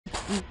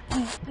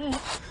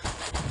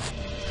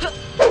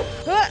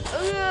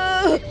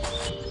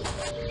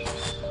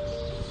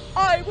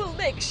I will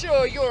make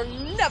sure you'll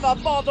never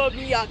bother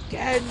me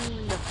again.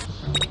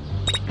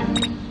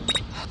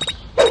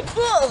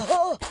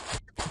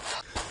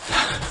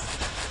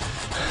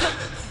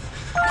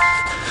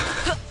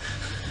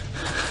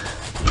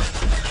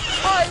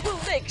 I will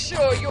make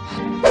sure you're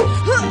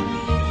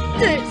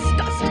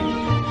disgusting.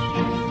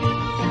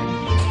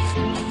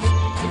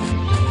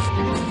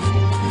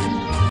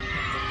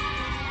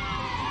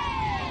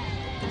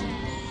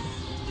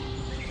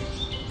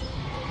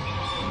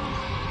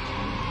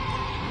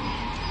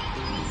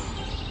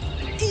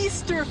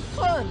 Easter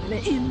fun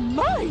in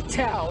my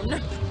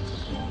town.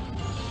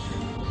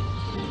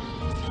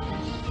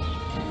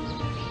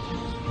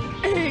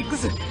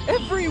 Eggs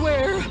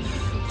everywhere.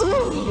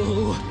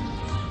 Ooh.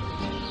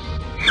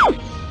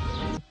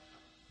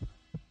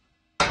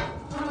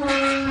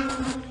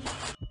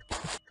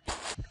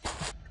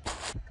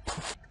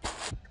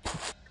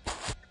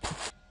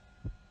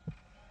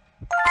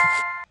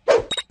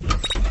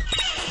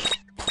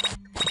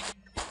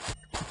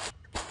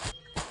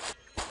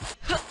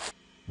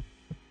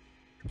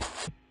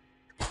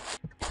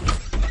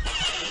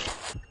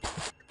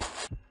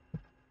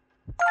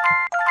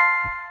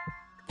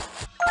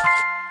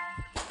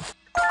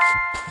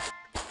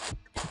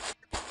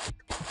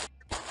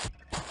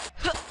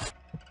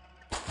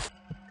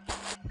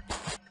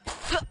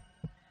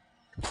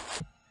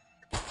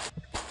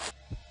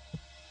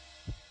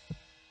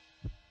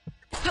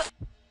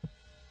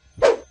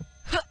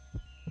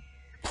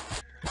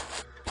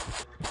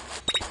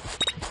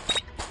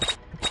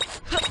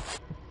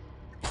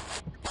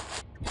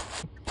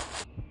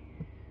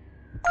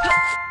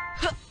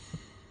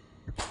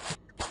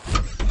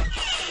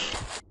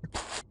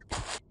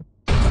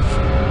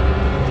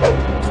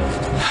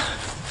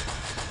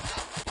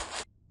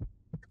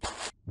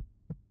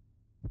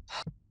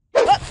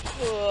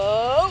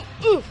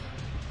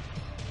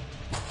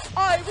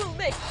 I will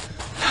make...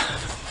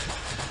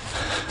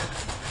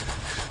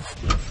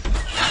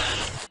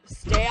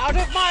 Stay out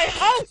of my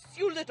house,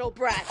 you little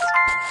brat!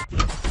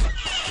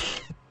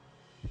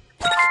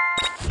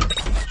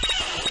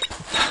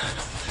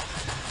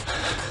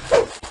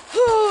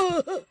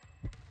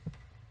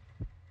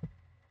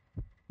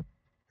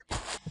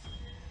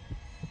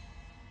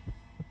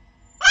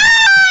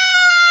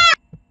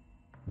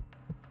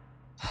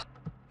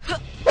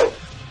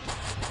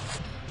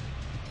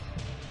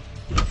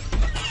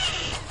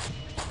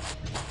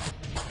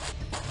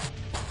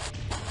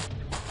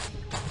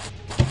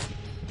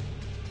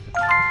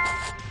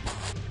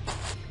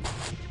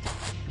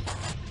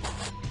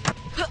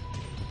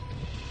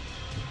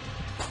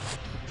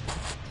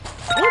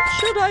 What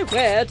should I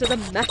wear to the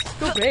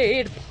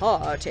masquerade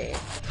party?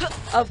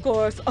 Of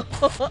course,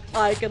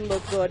 I can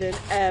look good in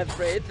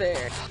everything.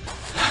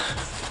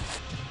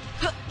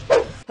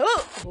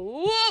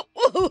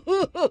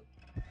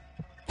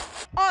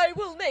 I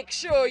will make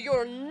sure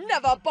you'll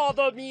never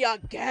bother me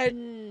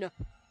again.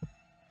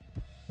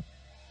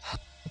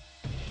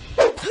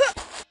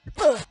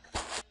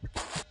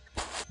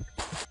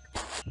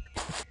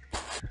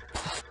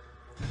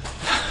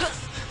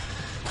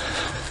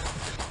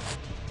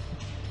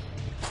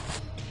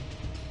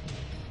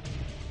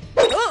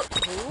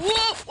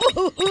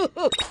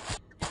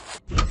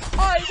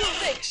 I will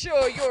make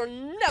sure you'll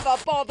never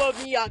bother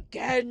me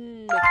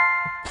again.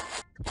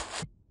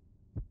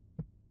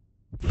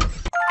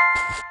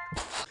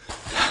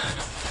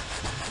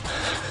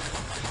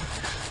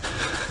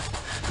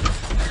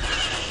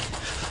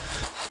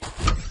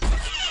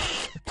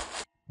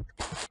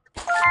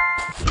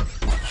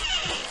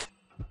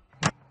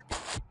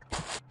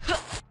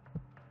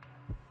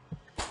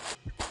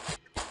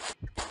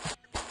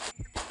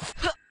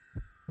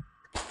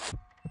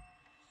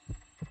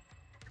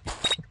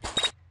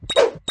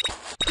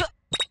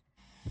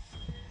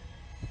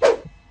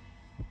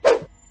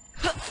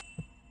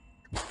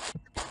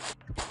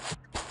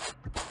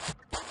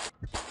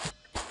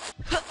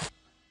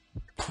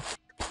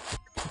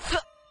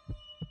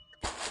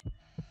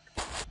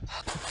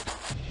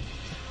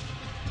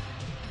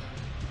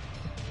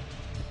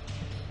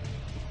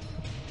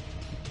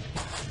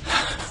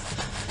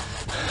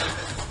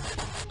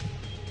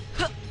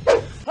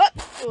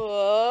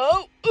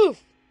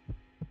 Oof!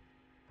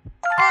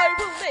 I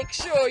will make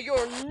sure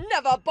you'll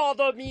never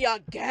bother me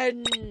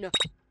again.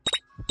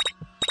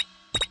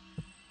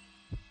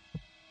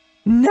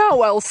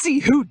 Now I'll see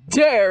who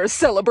dares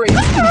celebrate.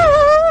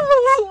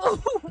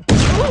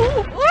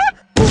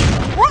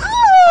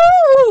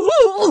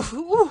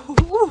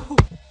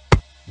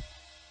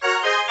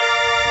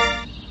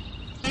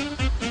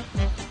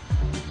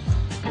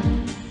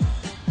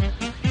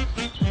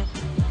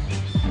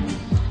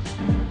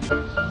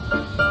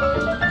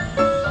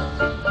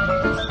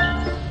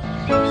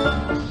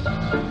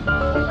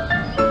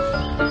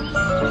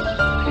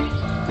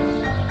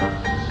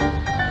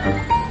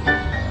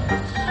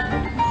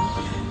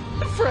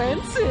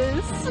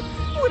 Francis,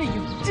 what are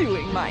you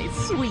doing, my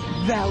sweet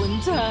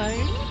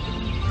Valentine?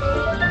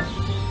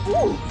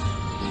 Ooh.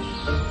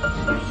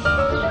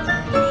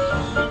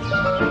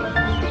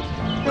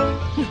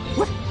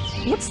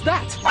 What's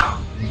that?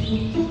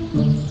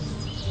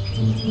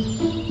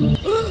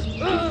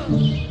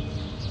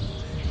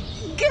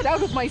 Get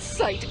out of my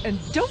sight and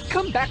don't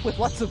come back with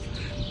lots of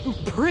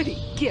pretty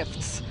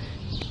gifts.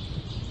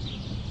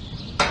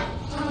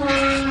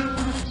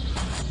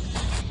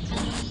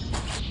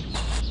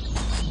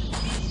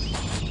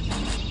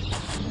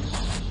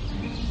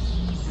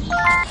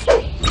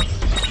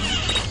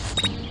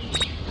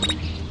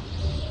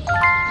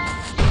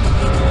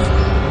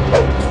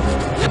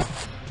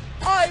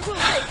 I will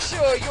make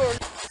sure you're...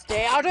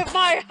 Stay out of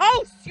my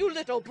house, you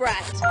little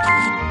brat!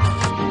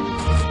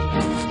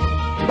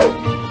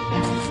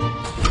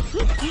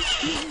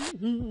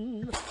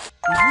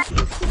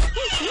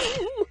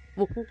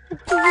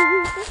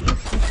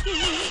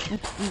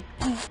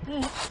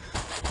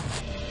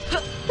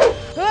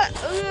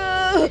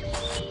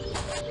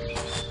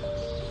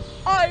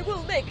 I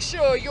will make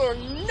sure you'll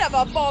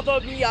never bother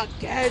me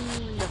again!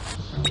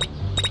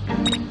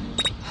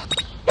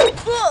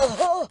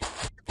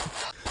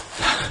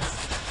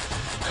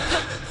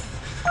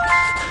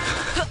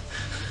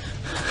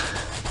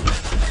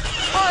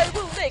 I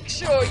will make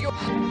sure you're...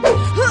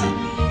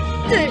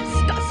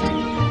 Disgusting!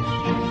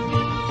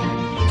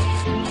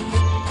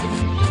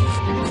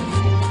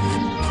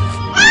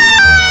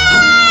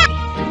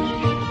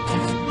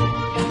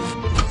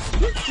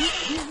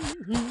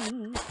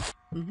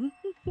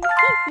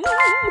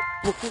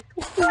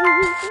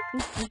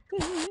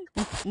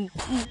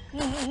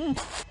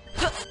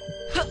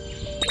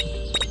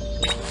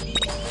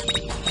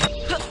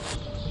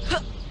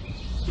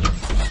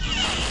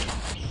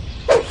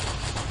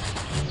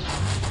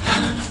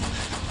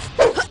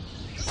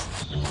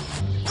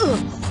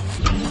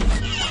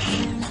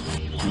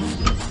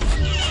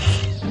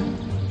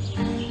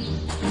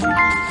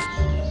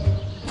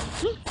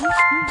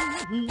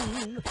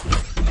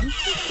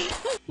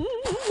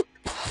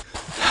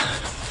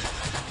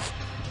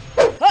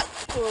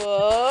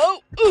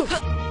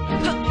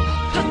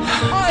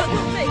 I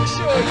will make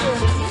sure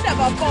you'll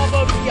never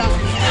bother me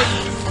again.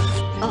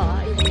 I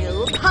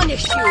will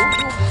punish you,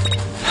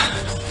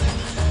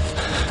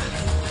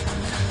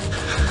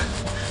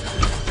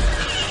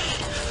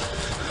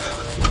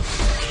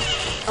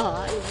 I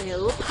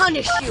will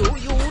punish you,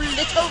 you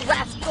little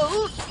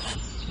rascals!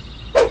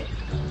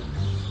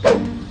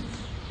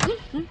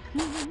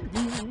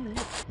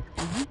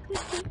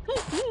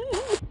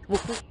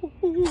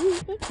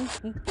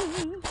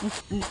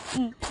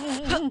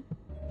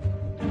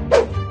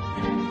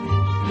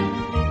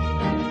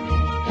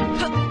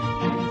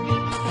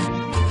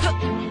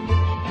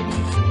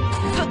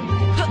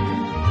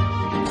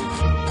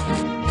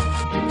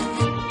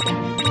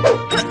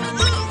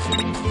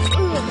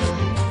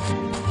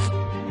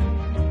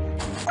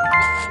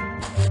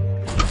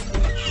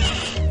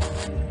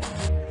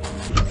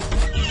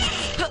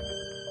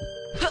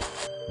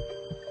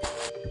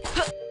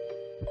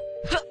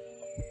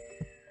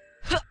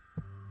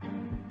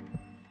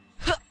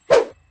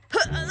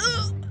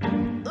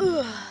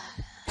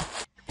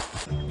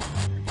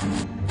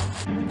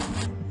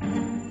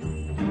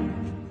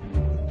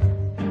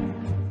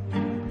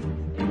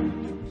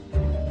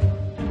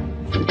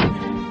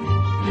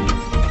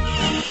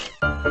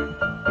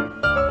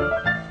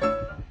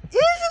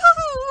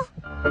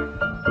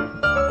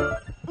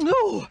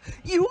 No,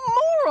 you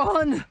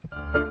moron!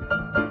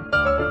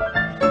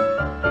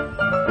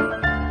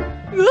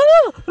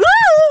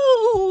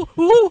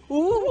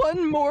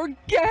 One more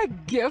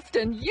gag gift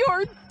and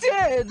you're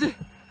dead!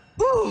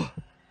 Ooh.